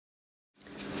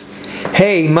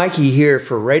Hey, Mikey here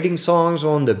for rating songs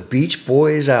on the Beach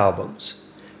Boys albums.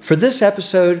 For this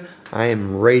episode, I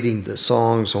am rating the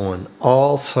songs on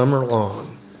All Summer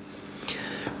Long.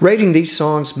 Rating these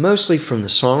songs mostly from the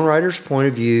songwriter's point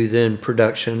of view, then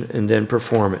production, and then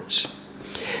performance.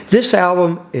 This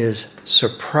album is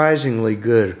surprisingly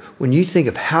good when you think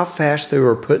of how fast they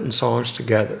were putting songs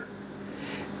together.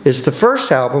 It's the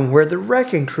first album where the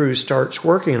Wrecking Crew starts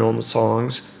working on the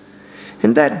songs,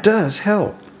 and that does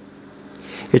help.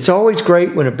 It's always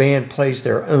great when a band plays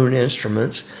their own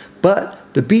instruments, but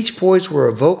the Beach Boys were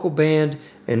a vocal band,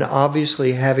 and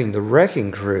obviously having the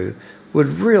Wrecking Crew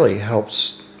would really help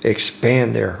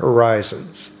expand their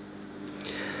horizons.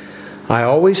 I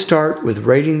always start with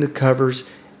rating the covers,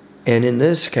 and in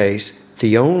this case,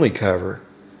 the only cover,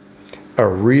 a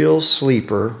real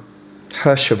sleeper,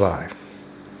 Hushabye.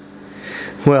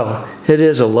 Well, it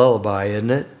is a lullaby, isn't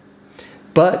it?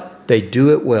 But they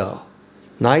do it well.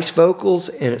 Nice vocals,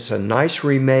 and it's a nice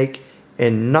remake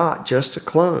and not just a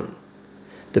clone.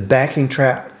 The backing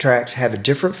tracks have a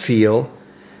different feel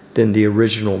than the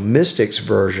original Mystics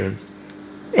version,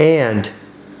 and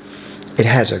it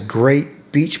has a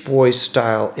great Beach Boys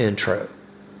style intro.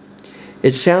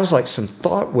 It sounds like some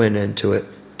thought went into it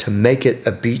to make it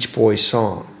a Beach Boys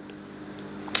song.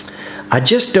 I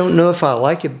just don't know if I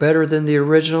like it better than the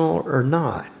original or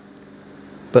not,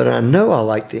 but I know I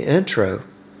like the intro.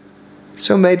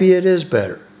 So maybe it is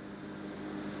better.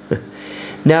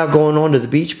 Now going on to the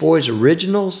Beach Boys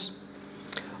originals,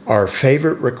 our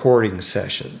favorite recording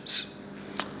sessions.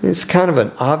 It's kind of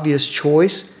an obvious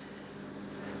choice,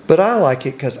 but I like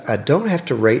it because I don't have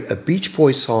to rate a Beach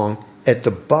Boys song at the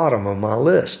bottom of my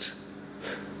list.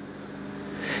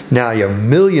 Now your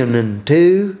Million and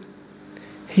Two,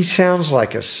 he sounds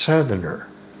like a Southerner.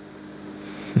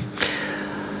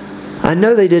 I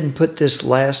know they didn't put this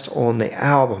last on the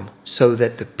album so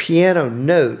that the piano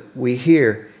note we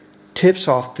hear tips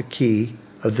off the key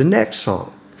of the next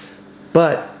song,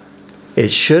 but it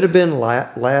should have been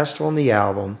last on the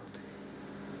album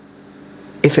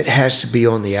if it has to be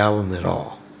on the album at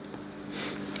all.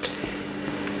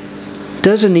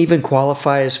 Doesn't even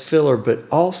qualify as filler, but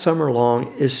All Summer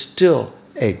Long is still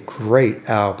a great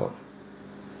album.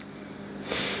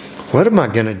 What am I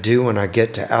going to do when I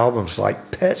get to albums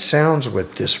like Pet Sounds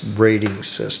with this rating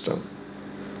system?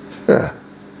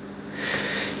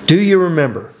 Do you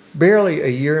remember, barely a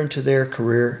year into their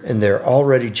career and they're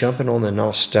already jumping on the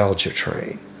nostalgia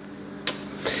train?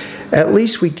 At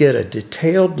least we get a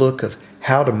detailed look of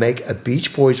how to make a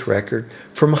Beach Boys record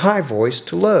from high voice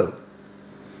to low.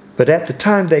 But at the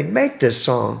time they make this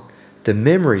song, the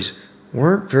memories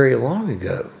weren't very long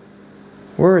ago,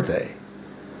 were they?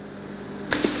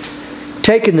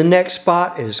 Taking the next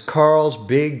spot is Carl's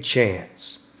Big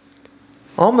Chance.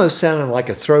 Almost sounding like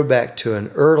a throwback to an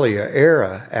earlier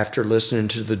era after listening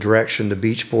to the direction the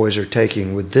Beach Boys are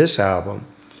taking with this album.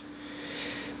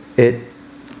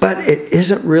 But it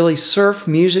isn't really surf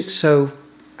music, so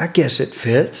I guess it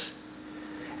fits.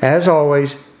 As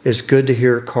always, it's good to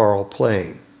hear Carl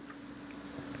playing.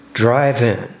 Drive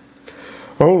In.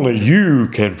 Only you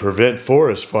can prevent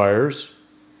forest fires.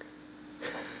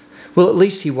 Well, at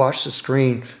least he watched the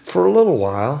screen for a little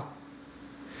while.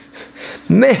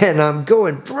 Man, I'm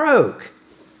going broke.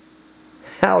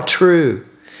 How true.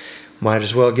 Might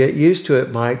as well get used to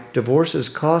it, Mike. Divorces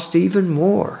cost even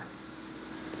more.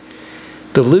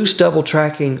 The loose double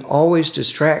tracking always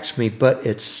distracts me, but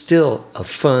it's still a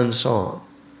fun song.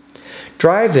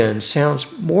 Drive In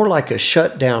sounds more like a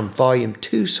shutdown Volume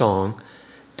 2 song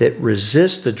that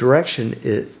resists the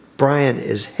direction Brian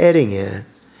is heading in,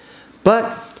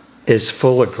 but is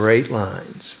full of great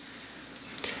lines.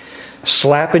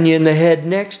 Slapping you in the head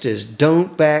next is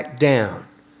Don't Back Down.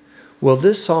 Well,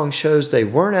 this song shows they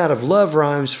weren't out of love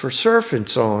rhymes for surfing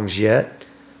songs yet,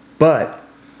 but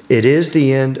it is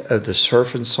the end of the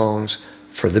surfing songs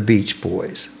for the Beach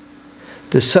Boys.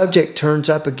 The subject turns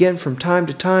up again from time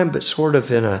to time, but sort of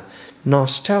in a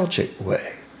nostalgic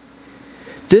way.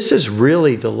 This is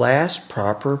really the last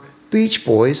proper Beach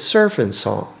Boys surfing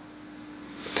song.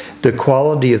 The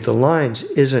quality of the lines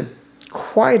isn't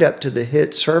quite up to the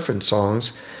hit surfing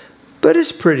songs, but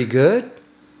it's pretty good.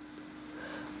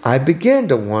 I begin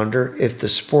to wonder if the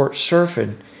sport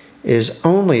surfing is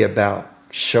only about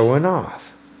showing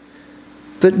off.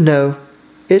 But no,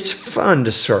 it's fun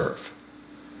to surf.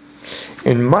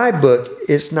 In my book,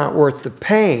 it's not worth the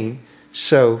pain,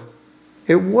 so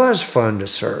it was fun to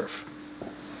surf.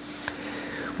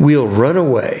 We'll Run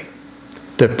Away.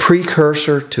 The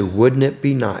precursor to Wouldn't It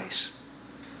Be Nice?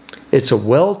 It's a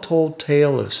well-told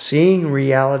tale of seeing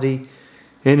reality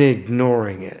and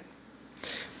ignoring it.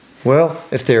 Well,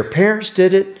 if their parents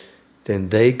did it, then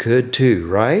they could too,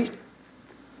 right?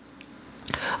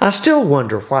 I still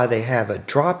wonder why they have a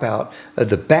dropout of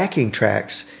the backing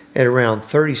tracks at around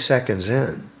 30 seconds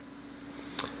in.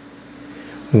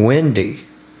 Wendy.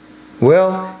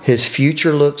 Well, his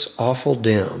future looks awful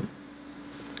dim.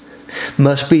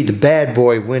 Must be the bad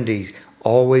boy Wendy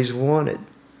always wanted.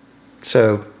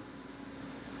 So,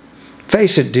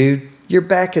 face it, dude, you're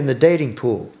back in the dating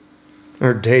pool.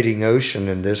 Or dating ocean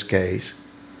in this case.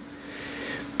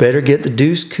 Better get the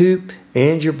deuce coupe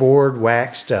and your board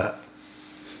waxed up.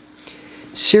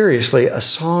 Seriously, a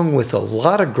song with a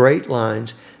lot of great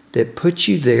lines that puts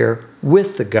you there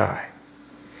with the guy.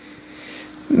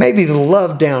 Maybe the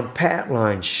love down pat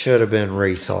line should have been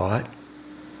rethought.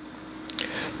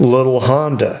 Little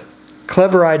Honda.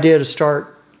 Clever idea to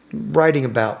start writing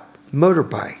about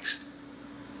motorbikes.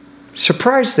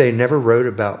 Surprised they never wrote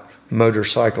about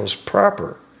motorcycles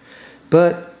proper,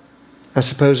 but I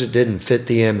suppose it didn't fit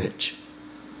the image.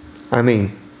 I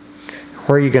mean,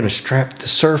 where are you going to strap the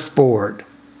surfboard?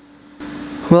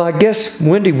 Well, I guess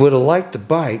Wendy would have liked the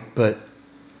bike, but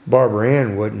Barbara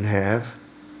Ann wouldn't have.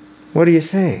 What do you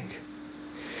think?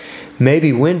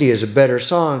 Maybe Wendy is a better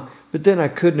song, but then I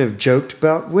couldn't have joked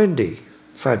about Wendy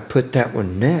if I'd put that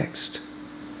one next.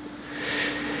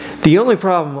 The only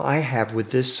problem I have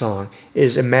with this song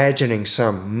is imagining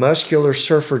some muscular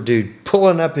surfer dude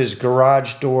pulling up his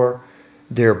garage door,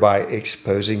 thereby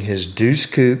exposing his deuce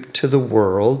coupe to the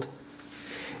world,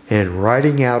 and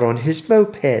riding out on his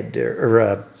moped, or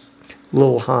a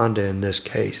little Honda in this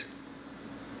case.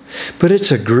 But it's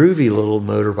a groovy little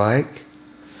motorbike.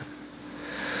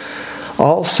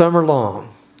 All summer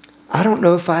long, I don't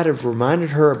know if I'd have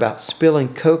reminded her about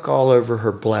spilling Coke all over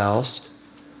her blouse,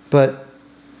 but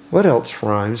what else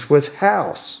rhymes with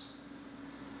house?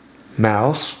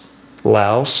 Mouse,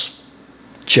 louse,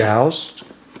 joust.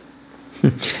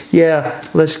 Yeah,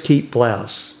 let's keep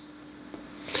blouse.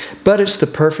 But it's the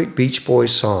perfect Beach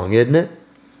Boys song, isn't it?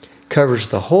 Covers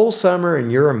the whole summer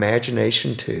and your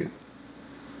imagination too.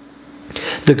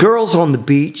 The Girls on the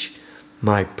Beach,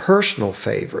 my personal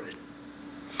favorite.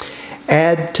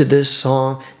 Add to this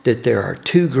song that there are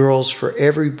 2 girls for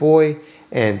every boy,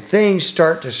 and things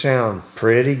start to sound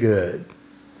pretty good.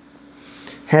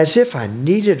 As if I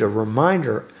needed a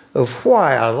reminder of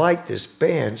why I like this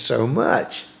band so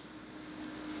much.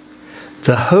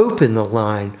 The hope in the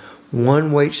line,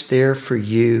 "One waits there for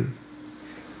you,"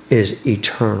 is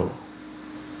eternal.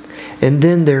 And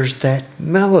then there's that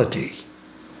melody.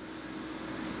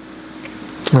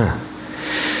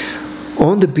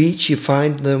 On the beach you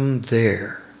find them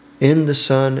there, in the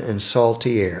sun and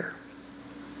salty air.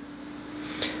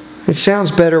 It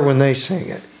sounds better when they sing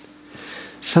it.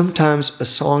 Sometimes a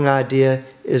song idea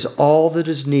is all that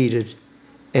is needed,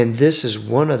 and this is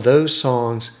one of those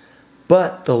songs,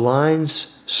 but the lines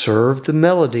serve the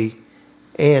melody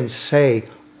and say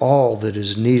all that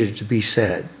is needed to be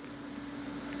said.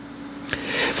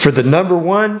 For the number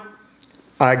 1,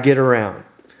 I Get Around.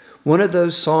 One of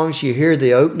those songs you hear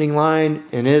the opening line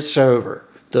and it's over.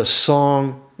 The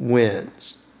song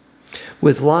wins.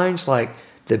 With lines like,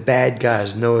 "The bad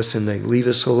guys know us and they leave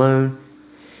us alone,"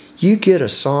 you get a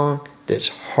song that's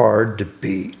hard to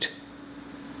beat.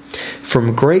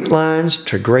 From great lines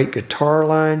to great guitar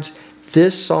lines,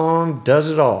 this song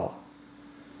does it all.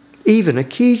 Even a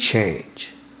key change.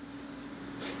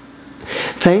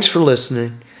 Thanks for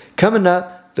listening. Coming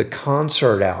up, the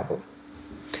concert album.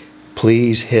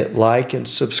 Please hit like and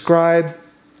subscribe.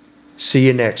 See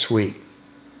you next week.